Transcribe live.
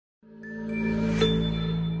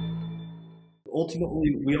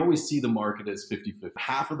ultimately, we always see the market as 50-50.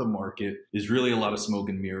 Half of the market is really a lot of smoke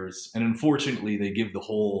and mirrors. And unfortunately, they give the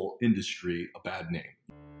whole industry a bad name.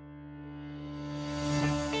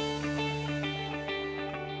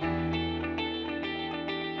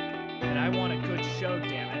 And I want a good show,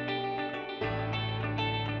 damn it.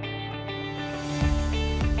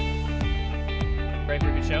 Ready for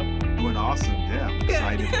a good show? Doing awesome, yeah. I'm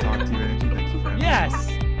excited to talk to you, Angie. Thank you for having me. Yes!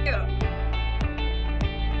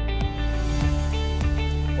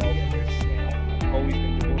 I've always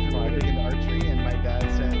been doing big into archery, and my dad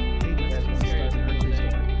said, hey, you guys want to start an archery store?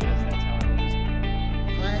 That's how I always do.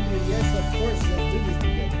 Andrew, yes, of course, let's do this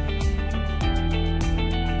together.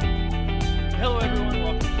 Hello, everyone.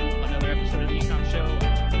 Welcome to another episode of the E-Comm Show.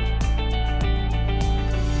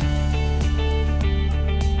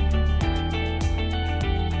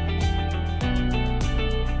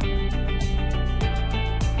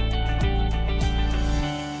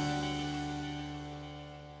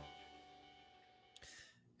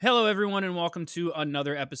 Hello, everyone, and welcome to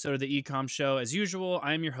another episode of the E-Comm Show. As usual,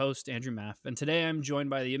 I am your host, Andrew Maff, and today I'm joined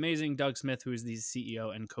by the amazing Doug Smith, who is the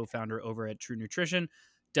CEO and co-founder over at True Nutrition.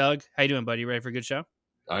 Doug, how you doing, buddy? Ready for a good show?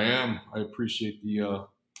 I am. I appreciate the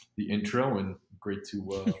intro, and great to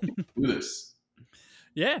do this.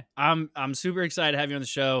 Yeah, I'm super excited to have you on the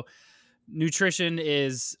show. Nutrition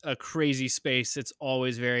is a crazy space. It's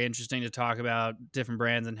always very interesting to talk about different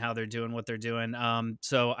brands and how they're doing what they're doing.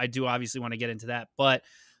 So I do obviously want to get into that, but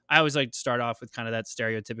I always like to start off with kind of that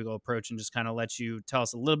stereotypical approach and just kind of let you tell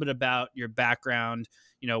us a little bit about your background,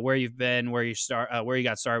 you know, where you've been, where you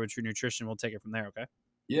got started with True Nutrition. We'll take it from there. Okay.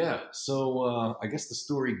 Yeah. So I guess the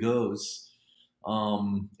story goes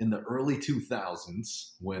in the early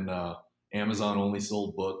 2000s when Amazon only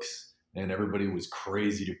sold books and everybody was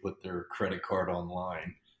crazy to put their credit card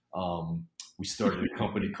online. We started a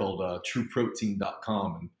company called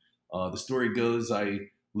TrueProtein.com. And the story goes,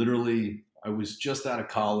 I was just out of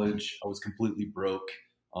college. I was completely broke,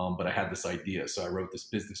 but I had this idea. So I wrote this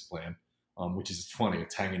business plan, which is funny.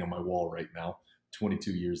 It's hanging on my wall right now,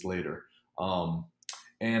 22 years later.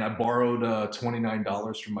 And I borrowed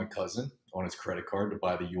 $29 from my cousin on his credit card to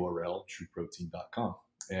buy the URL, TrueProtein.com.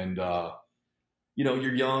 And, you know,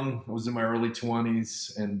 you're young. I was in my early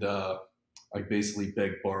 20s, and I basically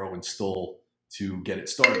begged, borrowed, and stole to get it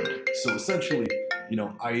started. So essentially, you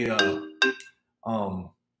know,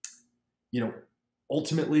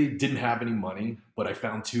 ultimately didn't have any money, but I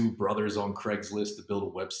found two brothers on Craigslist to build a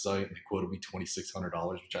website, and they quoted me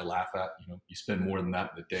 $2,600, which I laugh at. You know, you spend more than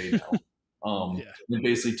that in a day now. And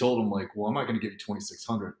basically told them, like, well, I'm not going to give you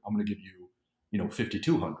 $2,600. I'm going to give you, you know,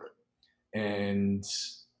 $5,200, and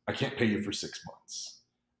I can't pay you for 6 months.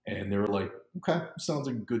 And they were like, okay, sounds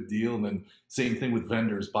like a good deal. And then same thing with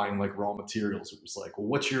vendors buying like raw materials. It was like, well,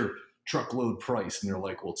 what's your truckload price? And they're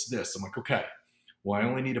like, well, it's this. I'm like, okay, well, I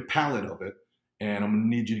only need a pallet of it, and I'm going to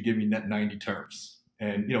need you to give me net 90 terms.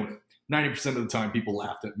 And, you know, 90% of the time people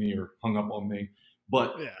laughed at me or hung up on me.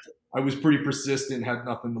 But yeah, I was pretty persistent, had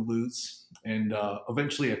nothing to lose. And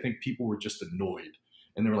eventually I think people were just annoyed.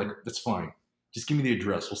 And they were like, that's fine. Just give me the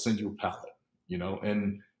address. We'll send you a pallet, you know.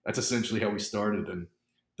 And that's essentially how we started. And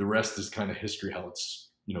the rest is kind of history, how it's,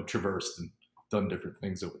 you know, traversed and done different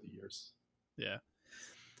things over the years. Yeah.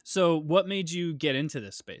 So what made you get into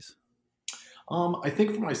this space? I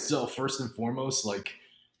think for myself, first and foremost, like,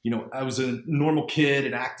 you know, I was a normal kid,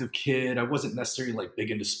 an active kid. I wasn't necessarily like big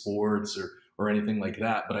into sports or anything like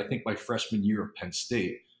that. But I think my freshman year of Penn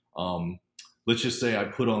State, let's just say I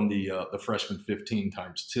put on the freshman 15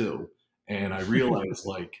 times 2, and I realized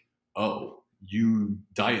like, oh,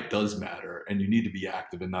 diet does matter, and you need to be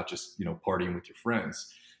active and not just, you know, partying with your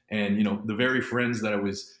friends. And, you know, the very friends that I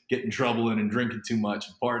was getting in trouble in and drinking too much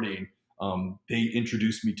and partying, they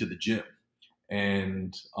introduced me to the gym.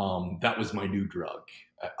 And that was my new drug.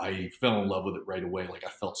 I fell in love with it right away. Like, I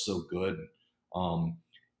felt so good.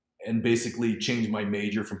 And basically changed my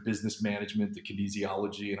major from business management to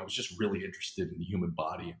kinesiology. And I was just really interested in the human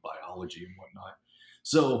body and biology and whatnot.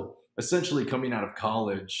 So essentially coming out of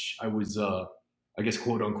college, I was, I guess,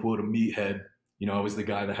 quote unquote, a meathead. You know, I was the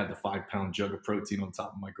guy that had the 5-pound jug of protein on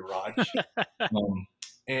top of my garage.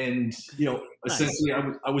 And, you know, essentially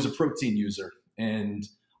I was a protein user, and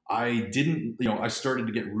I didn't, you know, I started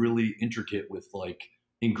to get really intricate with like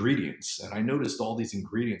ingredients, and I noticed all these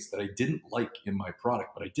ingredients that I didn't like in my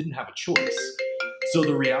product, but I didn't have a choice. So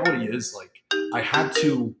the reality is, like, I had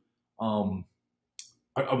to,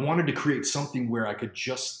 I wanted to create something where I could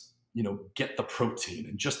just, you know, get the protein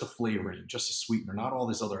and just the flavoring and just the sweetener, not all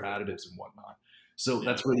these other additives and whatnot. So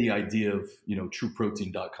that's where the idea of, you know,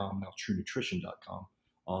 TrueProtein.com, now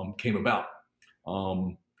TrueNutrition.com, came about.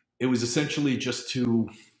 It was essentially just to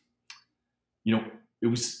you know, it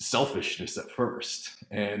was selfishness at first.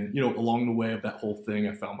 And, you know, along the way of that whole thing,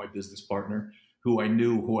 I found my business partner who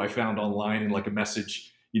I found online in like a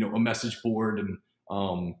message, you know, a message board.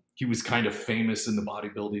 And he was kind of famous in the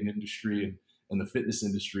bodybuilding industry and the fitness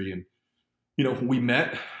industry. And, you know, we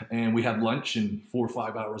met and we had lunch, and 4 or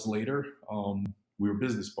 5 hours later, we were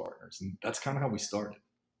business partners. And that's kind of how we started.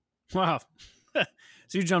 Wow.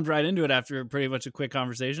 So you jumped right into it after pretty much a quick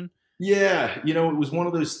conversation? Yeah, you know, it was one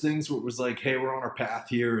of those things where it was like, hey, we're on our path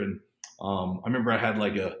here. And I remember I had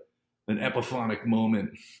like an epiphanic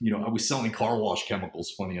moment. You know, I was selling car wash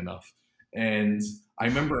chemicals, funny enough. And I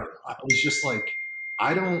remember I was just like,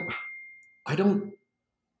 I don't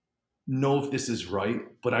know if this is right,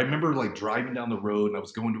 but I remember like driving down the road and I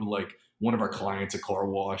was going to like one of our clients, a car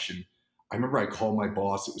wash. And I remember I called my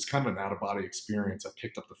boss. It was kind of an out of body experience. I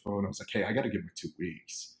picked up the phone. I was like, hey, I got to give him 2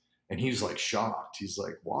 weeks. And he was like shocked. He's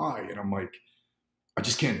like, why? And I'm like, I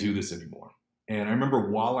just can't do this anymore. And I remember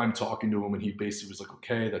while I'm talking to him, and he basically was like,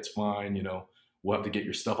 okay, that's fine. You know, we'll have to get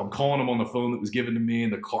your stuff. I'm calling him on the phone that was given to me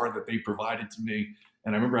and the car that they provided to me.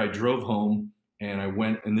 And I remember I drove home and I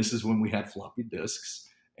went, and this is when we had floppy disks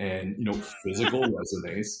and, you know, physical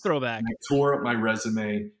resumes. Throwback. And I tore up my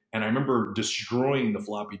resume, and I remember destroying the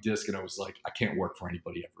floppy disk. And I was like, I can't work for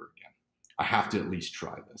anybody ever again. I have to at least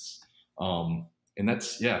try this. And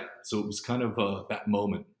that's, yeah. So it was kind of that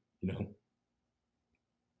moment, you know.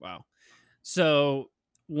 Wow. So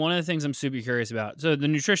one of the things I'm super curious about, so the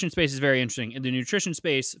nutrition space is very interesting. And the nutrition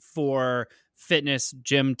space for fitness,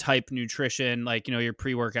 gym type nutrition, like, you know, your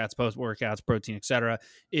pre-workouts, post-workouts, protein, etc.,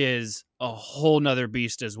 is a whole nother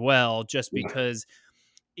beast as well, just because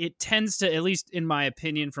it tends to, at least in my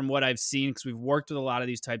opinion, from what I've seen, because we've worked with a lot of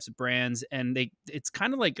these types of brands, and it's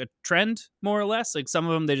kind of like a trend, more or less. Like some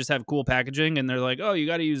of them, they just have cool packaging and they're like, oh, you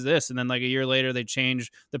got to use this. And then like a year later, they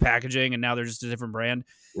change the packaging and now they're just a different brand.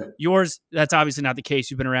 Yeah. Yours, that's obviously not the case.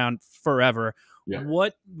 You've been around forever. Yeah.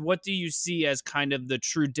 What do you see as kind of the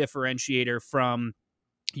true differentiator from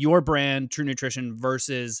your brand, True Nutrition,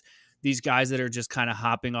 versus these guys that are just kind of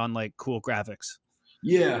hopping on like cool graphics?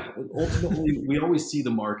 Yeah, ultimately, we always see the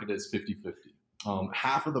market as 50-50.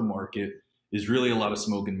 Half of the market is really a lot of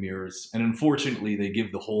smoke and mirrors. And unfortunately, they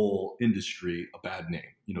give the whole industry a bad name,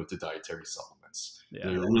 you know, to dietary supplements. Yeah.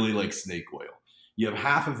 They're really like snake oil. You have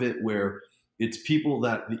half of it where it's people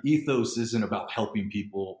that the ethos isn't about helping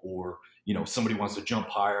people, or, you know, somebody wants to jump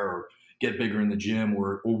higher or get bigger in the gym,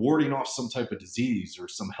 or warding off some type of disease or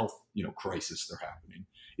some health, you know, crisis they're happening.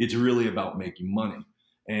 It's really about making money.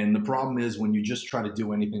 And the problem is when you just try to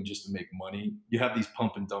do anything just to make money, you have these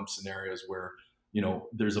pump and dump scenarios where, you know,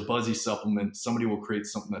 there's a buzzy supplement, somebody will create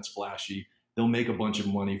something that's flashy, they'll make a bunch of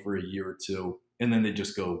money for a year or two, and then they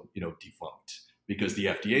just go, you know, defunct because the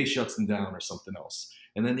FDA shuts them down or something else.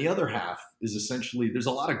 And then the other half is essentially, there's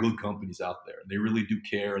a lot of good companies out there, and they really do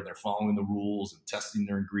care, and they're following the rules and testing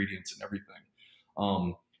their ingredients and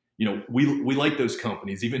everything. You know, we like those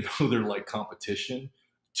companies, even though they're like competition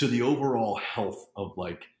to the overall health of,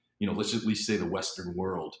 like, you know, let's at least say the Western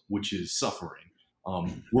world, which is suffering.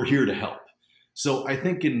 We're here to help. So I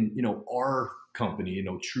think in, you know, our company, you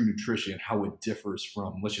know, True Nutrition, how it differs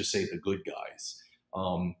from, let's just say, the good guys,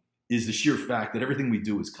 is the sheer fact that everything we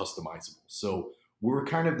do is customizable. So we're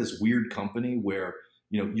kind of this weird company where,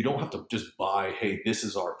 you know, you don't have to just buy, hey, this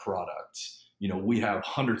is our product. You know, we have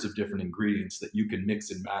hundreds of different ingredients that you can mix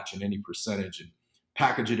and match in any percentage and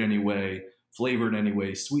package it anyway, flavor it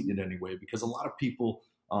anyway, sweeten it anyway, because a lot of people,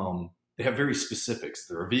 they have very specifics.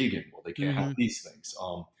 They're a vegan. Well, they can't have these things.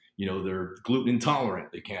 You know, they're gluten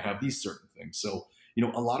intolerant. They can't have these certain things. So, you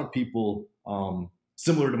know, a lot of people,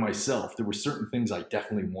 similar to myself, there were certain things I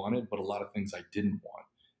definitely wanted, but a lot of things I didn't want.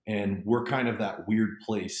 And we're kind of that weird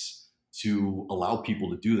place to allow people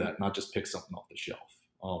to do that, not just pick something off the shelf.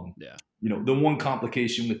 You know, the one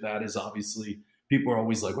complication with that is obviously people are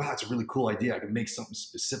always like, wow, that's a really cool idea. I can make something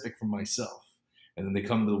specific for myself. And then they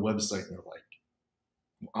come to the website and they're like,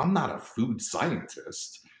 well, I'm not a food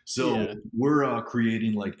scientist. So we're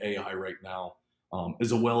creating like AI right now,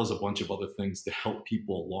 as well as a bunch of other things to help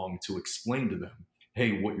people along, to explain to them,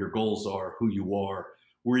 hey, what your goals are, who you are.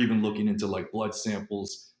 We're even looking into like blood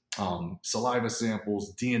samples, saliva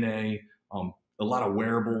samples, DNA, a lot of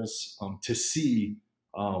wearables, to see,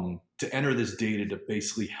 to enter this data to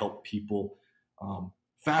basically help people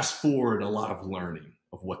fast forward a lot of learning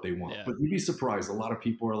of what they want. But you'd be surprised. A lot of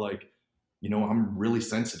people are like, you know, I'm really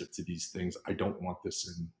sensitive to these things. I don't want this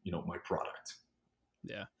in, you know, my product.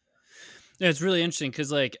 Yeah. Yeah, it's really interesting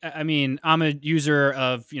because, like, I mean, I'm a user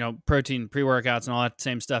of, protein pre-workouts and all that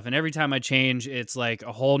same stuff. And every time I change, it's like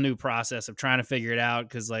a whole new process of trying to figure it out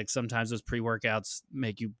because, like, sometimes those pre-workouts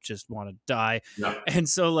make you just want to die. Yeah. And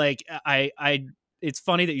so, like, it's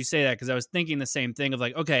funny that you say that because I was thinking the same thing of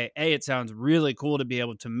like, okay, it sounds really cool to be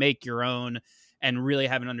able to make your own and really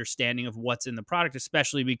have an understanding of what's in the product,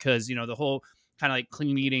 especially because, the whole kind of like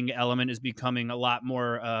clean eating element is becoming a lot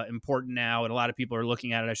more important now. And a lot of people are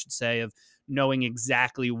looking at it, I should say, of knowing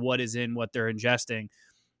exactly what is in what they're ingesting.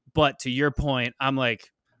 But to your point, I'm like,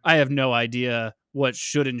 I have no idea what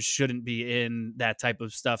should and shouldn't be in that type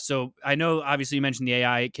of stuff. So I know, obviously, you mentioned the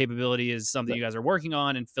AI capability is something you guys are working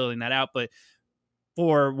on and filling that out. But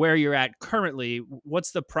for where you're at currently,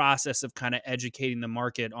 what's the process of kind of educating the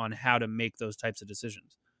market on how to make those types of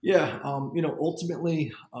decisions? Yeah.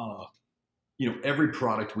 Ultimately, every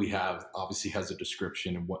product we have obviously has a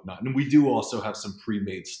description and whatnot. And we do also have some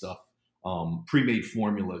pre-made stuff, pre-made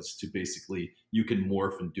formulas to basically you can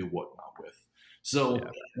morph and do whatnot with. So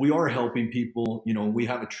we are helping people. We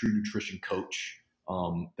have a true nutrition coach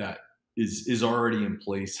that is already in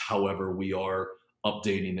place. However, we are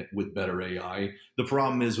updating it with better AI. The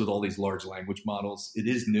problem is with all these large language models, it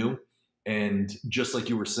is new. And just like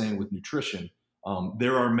you were saying with nutrition,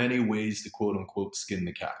 there are many ways to quote unquote skin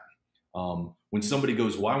the cat. When somebody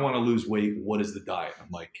goes, well, I want to lose weight, what is the diet?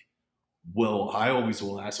 I'm like, well, I always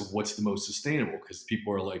will ask what's the most sustainable, because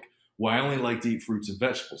people are like, well, I only like to eat fruits and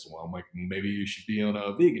vegetables. Well, I'm like, maybe you should be on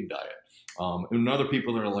a vegan diet. And other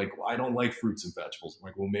people are like, well, I don't like fruits and vegetables. I'm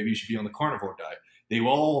like, well, maybe you should be on the carnivore diet. They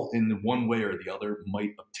all, in one way or the other,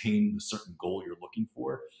 might obtain the certain goal you're looking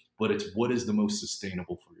for, but it's what is the most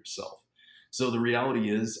sustainable for yourself. So the reality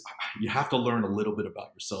is you have to learn a little bit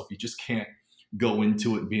about yourself. You just can't go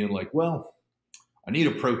into it being like, well, I need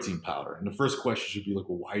a protein powder. And the first question should be like,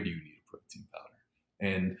 well, why do you need a protein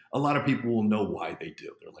powder? And a lot of people will know why they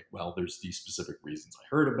do. They're like, well, there's these specific reasons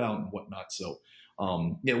I heard about and whatnot. So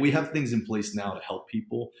we have things in place now to help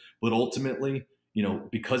people, but ultimately,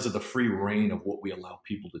 because of the free reign of what we allow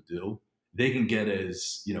people to do, they can get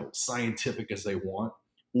as, scientific as they want.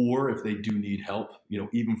 Or if they do need help,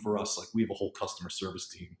 even for us, like we have a whole customer service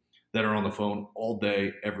team that are on the phone all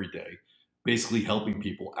day, every day, basically helping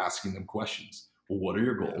people, asking them questions. Well, what are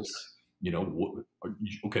your goals?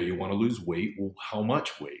 Okay, you want to lose weight. Well, how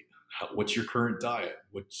much weight? What's your current diet?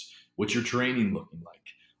 What's your training looking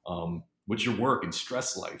like? What's your work and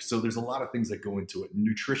stress life? So there's a lot of things that go into it.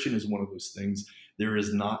 Nutrition is one of those things. There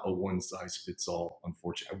is not a one size fits all,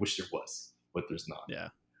 unfortunately. I wish there was, but there's not. Yeah.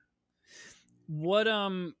 What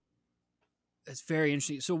It's very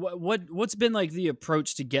interesting. So what's been like the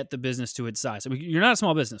approach to get the business to its size? I mean, you're not a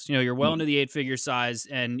small business, you're well into the 8-figure size,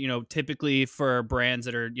 and, typically for brands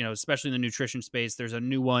that are, especially in the nutrition space, there's a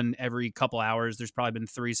new one every couple hours. There's probably been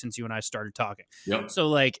 3 since you and I started talking. Yep. So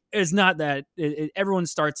like, it's not that everyone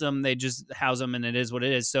starts them, they just house them, and it is what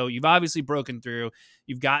it is. So you've obviously broken through,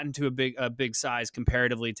 you've gotten to a big size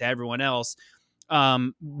comparatively to everyone else.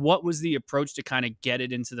 What was the approach to kind of get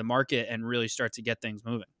it into the market and really start to get things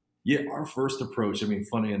moving? Yeah, our first approach,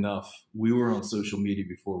 funny enough, we were on social media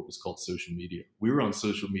before it was called social media. We were on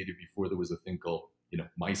social media before there was a thing called,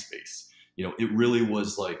 MySpace. It really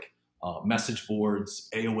was like message boards,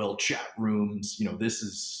 AOL chat rooms. This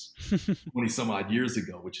is 20 some odd years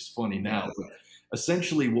ago, which is funny now. But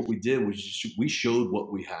essentially what we did was we showed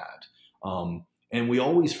what we had. And we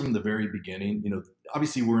always, from the very beginning,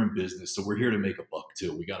 obviously we're in business, so we're here to make a buck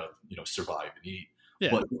too. We got to, survive and eat. Yeah.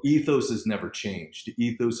 But the ethos has never changed. The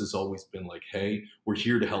ethos has always been like, hey, we're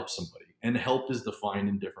here to help somebody. And help is defined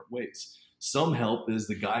in different ways. Some help is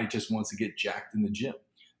the guy just wants to get jacked in the gym.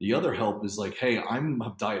 The other help is like, hey, I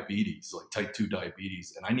have diabetes, like type 2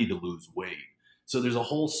 diabetes, and I need to lose weight. So there's a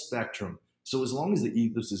whole spectrum. So as long as the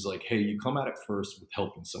ethos is like, hey, you come at it first with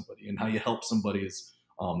helping somebody. And how you help somebody is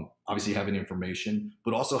obviously having information,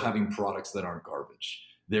 but also having products that aren't garbage.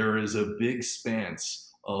 There is a big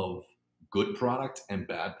expanse of good product and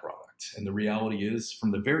bad product. And the reality is,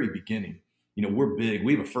 from the very beginning, we're big.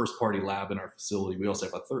 We have a first-party lab in our facility. We also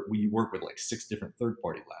have we work with like 6 different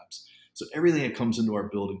third-party labs. So everything that comes into our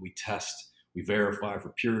building, we test, we verify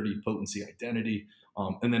for purity, potency, identity.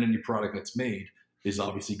 And then any product that's made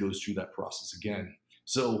obviously goes through that process again.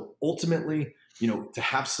 So ultimately, to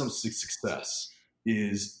have some success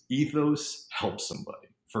is ethos helps somebody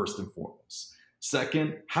first and foremost.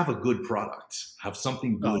 Second, have a good product. Have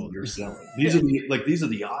something good you're selling. These are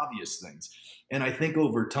the obvious things. And I think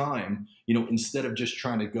over time, instead of just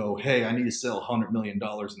trying to go, hey, I need to sell $100 million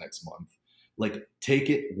next month, like take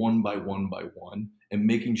it one by one by one, and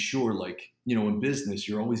making sure, like, in business,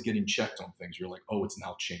 you're always getting checked on things. You're like, oh, it's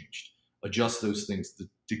now changed. adjust those things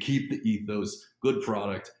to keep the ethos, good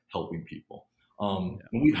product, helping people. And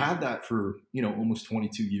we've had that for, almost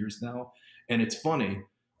 22 years now. And it's funny.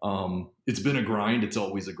 It's been a grind. It's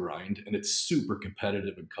always a grind, and it's super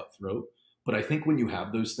competitive and cutthroat. But I think when you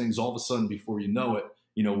have those things, all of a sudden, before you know it,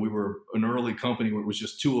 we were an early company where it was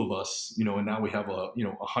just 2 of us, and now we have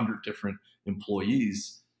 100 different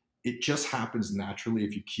employees. It just happens naturally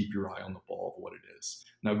if you keep your eye on the ball of what it is.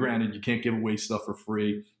 Now, granted, you can't give away stuff for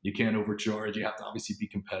free. You can't overcharge. You have to obviously be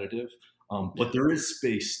competitive. But there is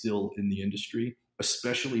space still in the industry,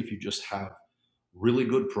 especially if you just have really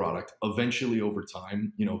good product. Eventually, over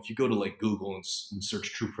time, if you go to like Google and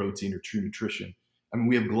search True Protein or True Nutrition, I mean,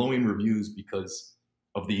 we have glowing reviews because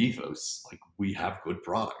of the ethos. Like, we have good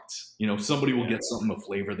products. Somebody will get something, a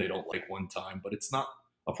flavor they don't like one time, but it's not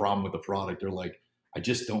a problem with the product. They're like, I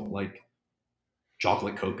just don't like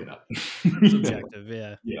chocolate coconut. Subjective,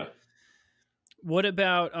 yeah. Yeah. What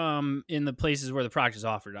about in the places where the product is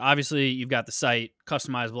offered? Obviously, you've got the site,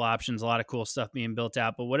 customizable options, a lot of cool stuff being built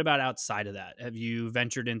out. But what about outside of that? Have you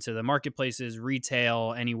ventured into the marketplaces,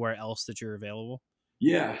 retail, anywhere else that you're available?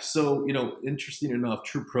 Yeah. So, interesting enough,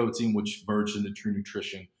 True Protein, which merged into True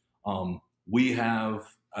Nutrition, we have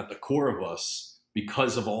at the core of us,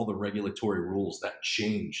 because of all the regulatory rules that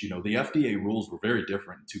change. The FDA rules were very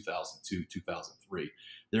different in 2002, 2003.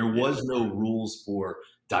 There was no rules for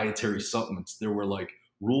dietary supplements. There were like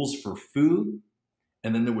rules for food,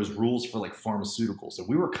 and then there was rules for like pharmaceuticals. And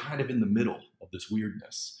we were kind of in the middle of this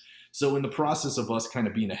weirdness. So in the process of us kind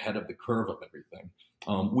of being ahead of the curve of everything,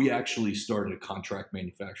 we actually started a contract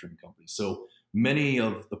manufacturing company. So many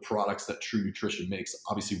of the products that True Nutrition makes,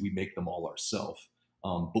 obviously we make them all ourselves,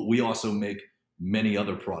 but we also make many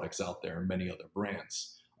other products out there and many other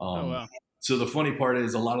brands. Wow. So the funny part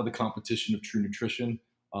is a lot of the competition of True Nutrition,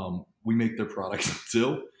 we make their products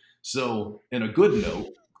too. So in a good note,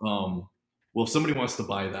 well, if somebody wants to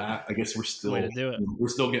buy that, I guess we're still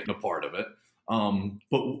getting a part of it.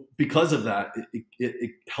 But because of that,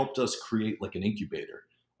 it helped us create like an incubator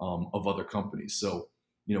of other companies. So,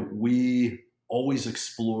 we always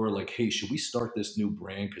explore like, hey, should we start this new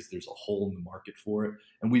brand because there's a hole in the market for it?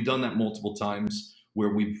 And we've done that multiple times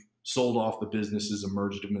where we've sold off the businesses and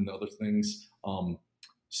merged them into other things.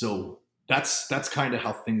 So that's kind of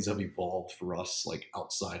how things have evolved for us, like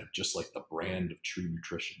outside of just like the brand of True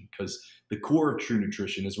Nutrition, because the core of True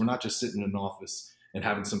Nutrition is we're not just sitting in an office and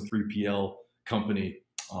having some 3PL company,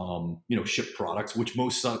 ship products, which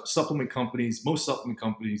most supplement companies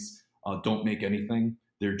don't make anything.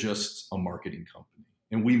 They're just a marketing company,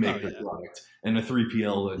 and we make their product, and the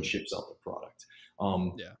 3PL then ships out the product.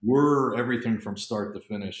 We're everything from start to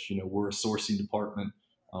finish. We're a sourcing department.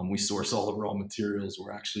 We source all the raw materials.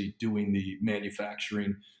 We're actually doing the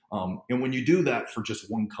manufacturing. And when you do that for just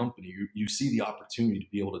one company, you see the opportunity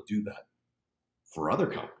to be able to do that for other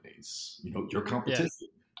companies, your competition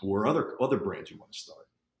or other brands you want to start.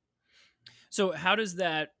 So how does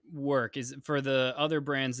that work? Is for the other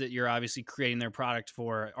brands that you're obviously creating their product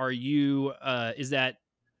for, are you, is that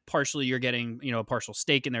partially you're getting, a partial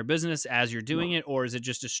stake in their business as you're doing it, or is it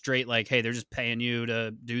just a straight like, hey, they're just paying you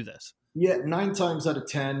to do this? Yeah, 9 times out of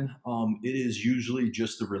 10, it is usually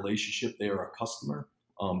just the relationship. They are a customer.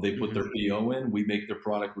 They put their PO in, we make their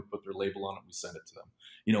product, we put their label on it, we send it to them.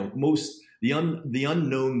 The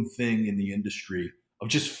unknown thing in the industry of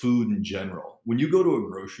just food in general. When you go to a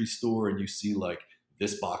grocery store and you see like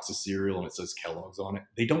this box of cereal and it says Kellogg's on it,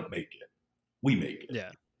 they don't make it. We make it. Yeah.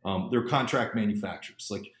 They're contract manufacturers.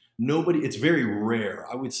 Like it's very rare.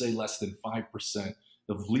 I would say less than 5%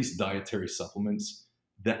 of at least dietary supplements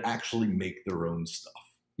that actually make their own stuff.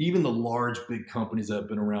 Even the large, big companies that have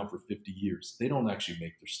been around for 50 years, they don't actually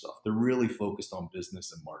make their stuff. They're really focused on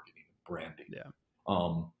business and marketing and branding. Yeah.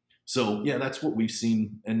 So yeah, that's what we've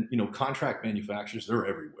seen. And, contract manufacturers, they're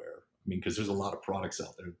everywhere. I mean, because there's a lot of products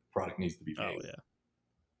out there. The product needs to be made. Oh,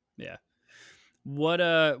 yeah.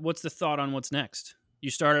 What's the thought on what's next? You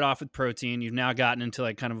started off with protein. You've now gotten into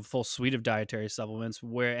like kind of a full suite of dietary supplements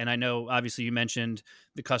and I know obviously you mentioned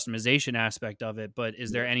the customization aspect of it, but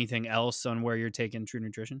is there anything else on where you're taking True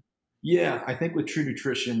Nutrition? Yeah, I think with True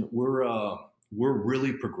Nutrition, we're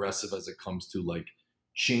really progressive as it comes to like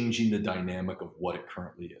changing the dynamic of what it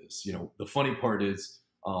currently is. The funny part is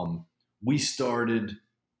we started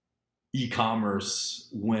e-commerce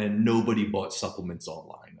when nobody bought supplements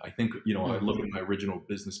online. I think, I look at my original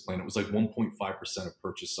business plan, it was like 1.5% of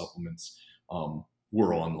purchase supplements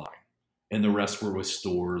were online, and the rest were with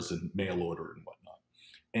stores and mail order and whatnot.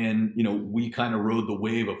 And, we kind of rode the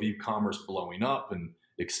wave of e-commerce blowing up and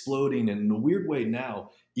exploding. And in a weird way now,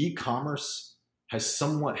 e-commerce has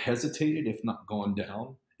somewhat hesitated, if not gone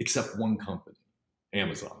down, except one company,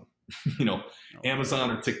 Amazon.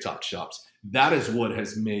 Amazon or TikTok shops. That is what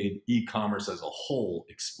has made e-commerce as a whole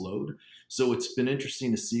explode. So it's been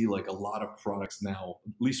interesting to see like a lot of products now,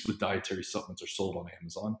 at least with dietary supplements, are sold on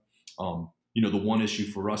Amazon. The one issue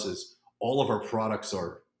for us is all of our products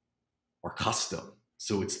are custom.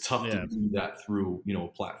 So it's tough to do that through, a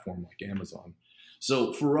platform like Amazon.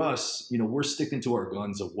 So for us, we're sticking to our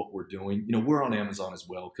guns of what we're doing. We're on Amazon as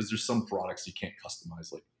well because there's some products you can't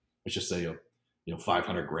customize, like let's just say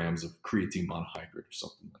 500 grams of creatine monohydrate or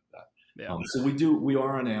something like that. Yeah. So we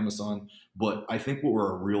are on Amazon, but I think where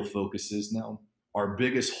our real focus is now, our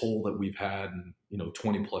biggest hole that we've had in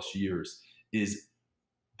 20 plus years is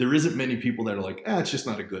there isn't many people that are like, it's just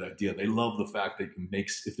not a good idea. They love the fact that you can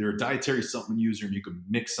mix, if they're a dietary supplement user and you can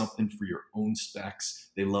mix something for your own specs,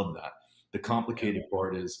 they love that. The complicated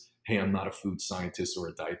part is, hey, I'm not a food scientist or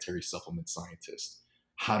a dietary supplement scientist.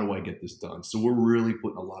 How do I get this done? So we're really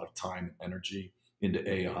putting a lot of time and energy into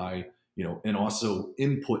AI, and also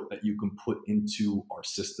input that you can put into our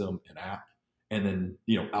system and app, and then,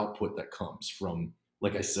 output that comes from,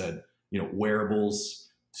 like I said, wearables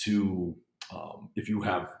to, if you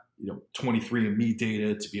have, 23andMe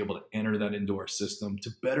data, to be able to enter that into our system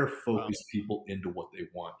to better focus people into what they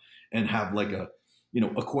want, and have like a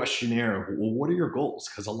questionnaire of, well, what are your goals?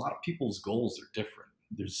 Because a lot of people's goals are different.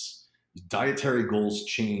 There's dietary goals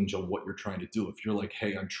change on what you're trying to do. If you're like,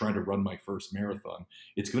 hey, I'm trying to run my first marathon,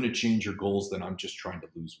 it's going to change your goals than I'm just trying to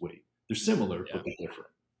lose weight. They're similar, but they're different.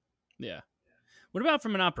 Yeah. What about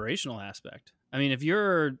from an operational aspect? I mean, if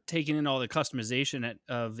you're taking in all the customization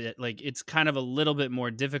of it, like it's kind of a little bit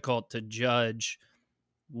more difficult to judge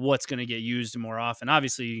what's going to get used more often.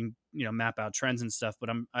 Obviously, you can, map out trends and stuff, but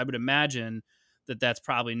I would imagine that that's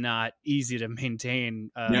probably not easy to maintain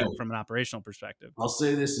from an operational perspective. I'll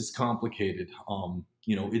say this is complicated.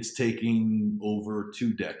 It's taking over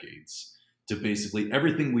 2 decades to basically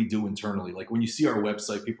everything we do internally. Like when you see our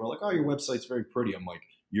website, people are like, oh, your website's very pretty. I'm like,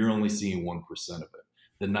 you're only seeing 1% of it.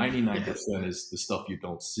 The 99% is the stuff you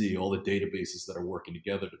don't see, all the databases that are working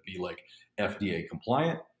together to be like FDA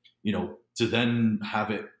compliant, to then have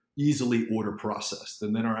it easily order processed.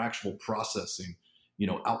 And then our actual processing,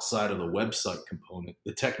 outside of the website component,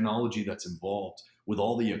 the technology that's involved with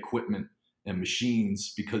all the equipment and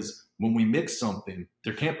machines, because when we mix something,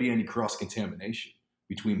 there can't be any cross-contamination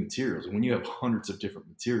between materials. And when you have hundreds of different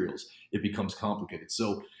materials, it becomes complicated.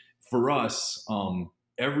 So for us,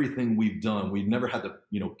 everything we've done, we've never had to,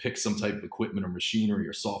 pick some type of equipment or machinery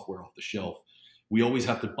or software off the shelf. We always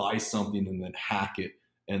have to buy something and then hack it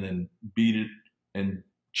and then beat it and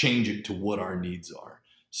change it to what our needs are.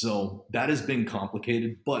 So that has been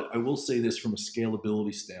complicated, but I will say this from a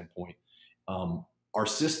scalability standpoint, our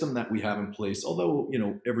system that we have in place, although,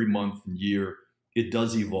 every month and year, it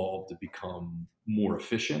does evolve to become more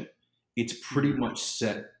efficient. It's pretty much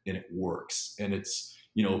set and it works. And it's,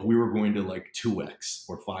 if we were going to like 2X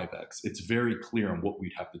or 5X, it's very clear on what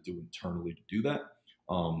we'd have to do internally to do that.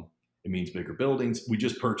 It means bigger buildings. We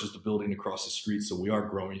just purchased a building across the street, so we are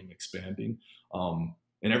growing and expanding.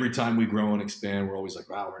 And every time we grow and expand, we're always like,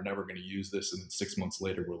 wow, we're never going to use this. And then 6 months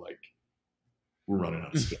later, we're running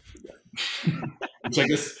out of space again. Which I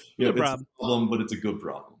guess, it's a problem, but it's a good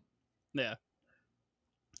problem. Yeah.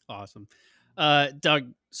 Awesome.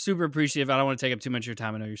 Doug, super appreciative. I don't want to take up too much of your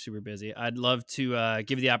time. I know you're super busy. I'd love to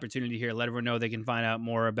give you the opportunity here, let everyone know they can find out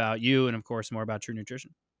more about you and, of course, more about True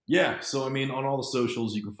Nutrition. Yeah. So, on all the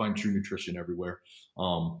socials, you can find True Nutrition everywhere.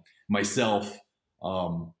 Myself,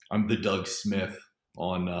 I'm the Doug Smith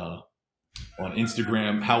on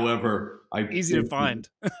Instagram. However, easy to find.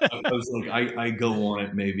 I go on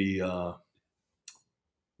it maybe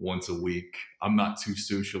once a week. I'm not too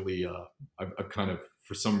socially. I've kind of,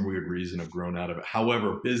 for some weird reason, I've grown out of it.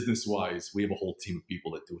 However, business-wise, we have a whole team of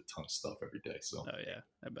people that do a ton of stuff every day. So, oh yeah,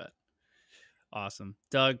 I bet. Awesome,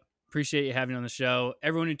 Doug. Appreciate you having me on the show.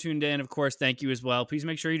 Everyone who tuned in, of course, thank you as well. Please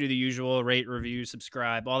make sure you do the usual: rate, review,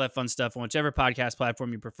 subscribe, all that fun stuff on whichever podcast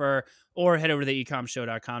platform you prefer, or head over to the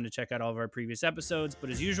ecommshow.com to check out all of our previous episodes. But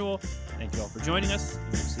as usual, thank you all for joining us, and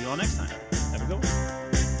we'll see you all next time. Have a good one.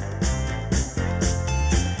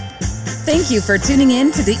 Thank you for tuning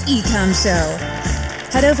in to the E-Comm Show.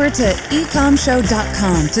 Head over to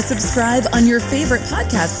ecommshow.com to subscribe on your favorite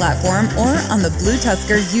podcast platform or on the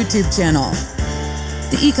BlueTuskr YouTube channel.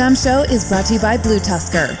 The E-Comm Show is brought to you by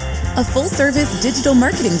BlueTuskr, a full-service digital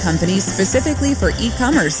marketing company specifically for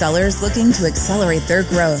e-commerce sellers looking to accelerate their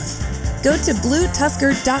growth. Go to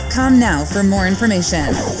BlueTuskr.com now for more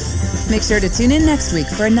information. Make sure to tune in next week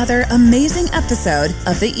for another amazing episode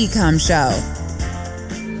of The E-Comm Show.